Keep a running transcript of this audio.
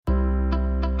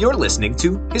You're listening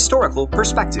to Historical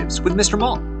Perspectives with Mr.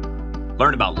 Malt.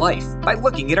 Learn about life by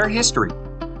looking at our history.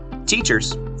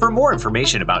 Teachers, for more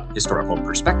information about historical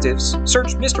perspectives,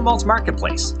 search Mr. Malt's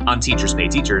Marketplace on Teachers Pay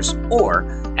Teachers or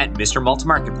at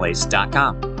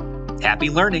mrmaltmarketplace.com. Happy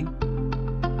learning!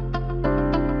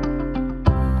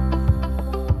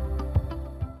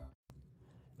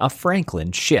 A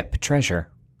Franklin ship treasure.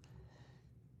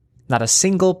 Not a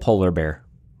single polar bear,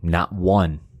 not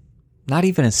one, not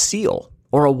even a seal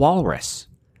or a walrus.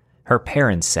 Her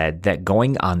parents said that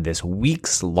going on this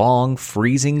weeks-long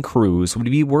freezing cruise would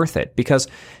be worth it because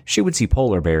she would see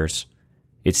polar bears.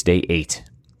 It's day 8,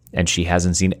 and she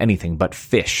hasn't seen anything but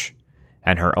fish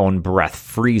and her own breath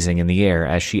freezing in the air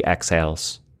as she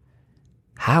exhales.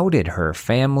 How did her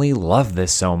family love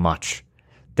this so much?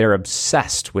 They're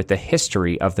obsessed with the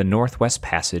history of the Northwest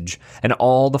Passage and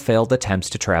all the failed attempts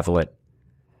to travel it.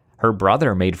 Her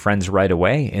brother made friends right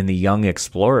away in the Young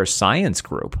Explorers Science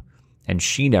Group, and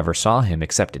she never saw him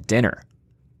except at dinner.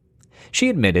 She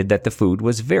admitted that the food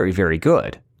was very, very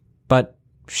good, but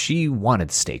she wanted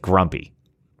to stay grumpy.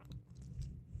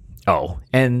 Oh,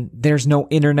 and there's no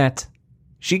internet.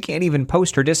 She can't even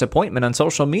post her disappointment on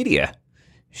social media.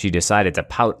 She decided to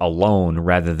pout alone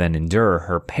rather than endure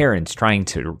her parents trying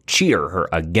to cheer her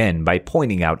again by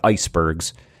pointing out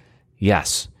icebergs.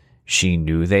 Yes, she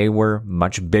knew they were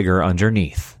much bigger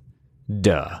underneath.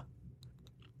 Duh.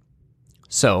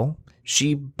 So,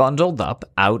 she bundled up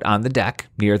out on the deck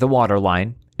near the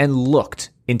waterline and looked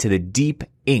into the deep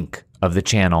ink of the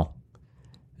channel.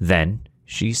 Then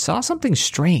she saw something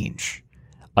strange.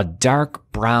 A dark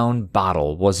brown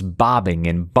bottle was bobbing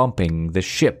and bumping the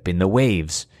ship in the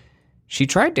waves. She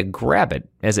tried to grab it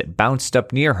as it bounced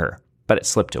up near her, but it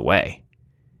slipped away.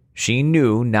 She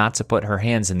knew not to put her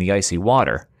hands in the icy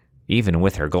water, even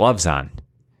with her gloves on.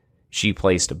 She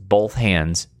placed both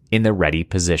hands in the ready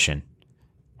position,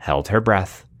 held her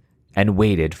breath, and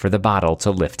waited for the bottle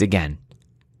to lift again.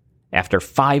 After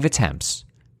 5 attempts,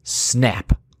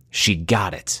 snap, she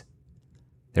got it.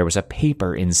 There was a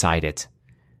paper inside it.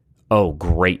 Oh,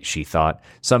 great, she thought,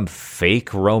 some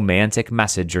fake romantic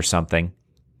message or something.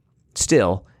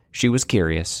 Still, she was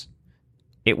curious.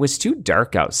 It was too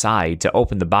dark outside to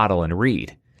open the bottle and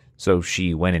read, so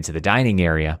she went into the dining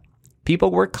area.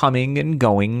 People were coming and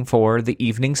going for the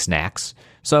evening snacks,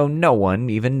 so no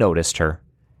one even noticed her.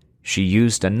 She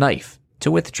used a knife to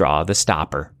withdraw the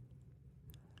stopper.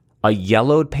 A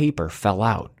yellowed paper fell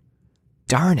out.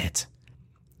 Darn it!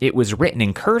 It was written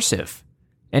in cursive,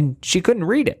 and she couldn't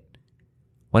read it.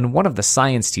 When one of the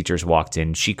science teachers walked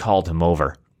in, she called him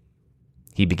over.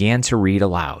 He began to read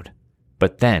aloud,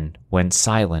 but then went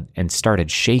silent and started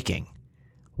shaking.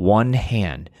 One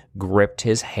hand gripped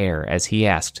his hair as he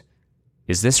asked,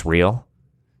 "Is this real?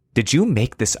 Did you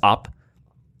make this up?"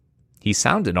 He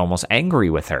sounded almost angry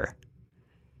with her.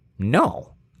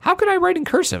 "No. How could I write in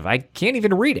cursive? I can't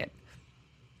even read it."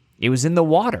 "It was in the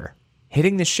water,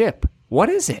 hitting the ship. What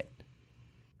is it?"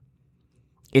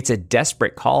 "It's a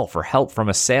desperate call for help from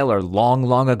a sailor long,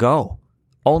 long ago.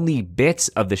 Only bits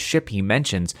of the ship he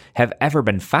mentions have ever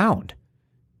been found.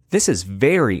 This is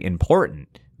very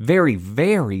important. Very,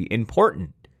 very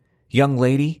important. Young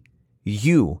lady,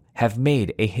 you have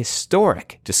made a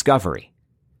historic discovery."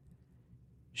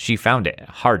 She found it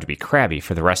hard to be crabby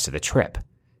for the rest of the trip.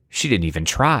 She didn't even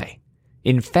try.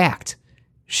 In fact,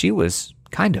 she was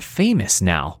kind of famous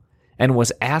now and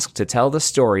was asked to tell the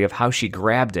story of how she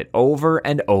grabbed it over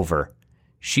and over.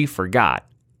 She forgot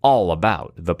all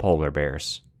about the polar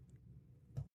bears.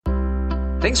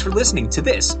 Thanks for listening to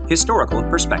this Historical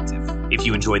Perspective. If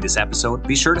you enjoyed this episode,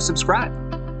 be sure to subscribe.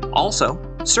 Also,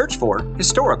 search for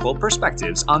Historical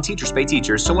Perspectives on Teachers Pay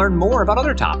Teachers to learn more about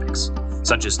other topics,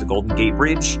 such as the Golden Gate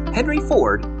Bridge, Henry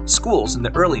Ford, schools in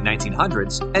the early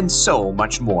 1900s, and so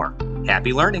much more.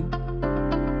 Happy learning!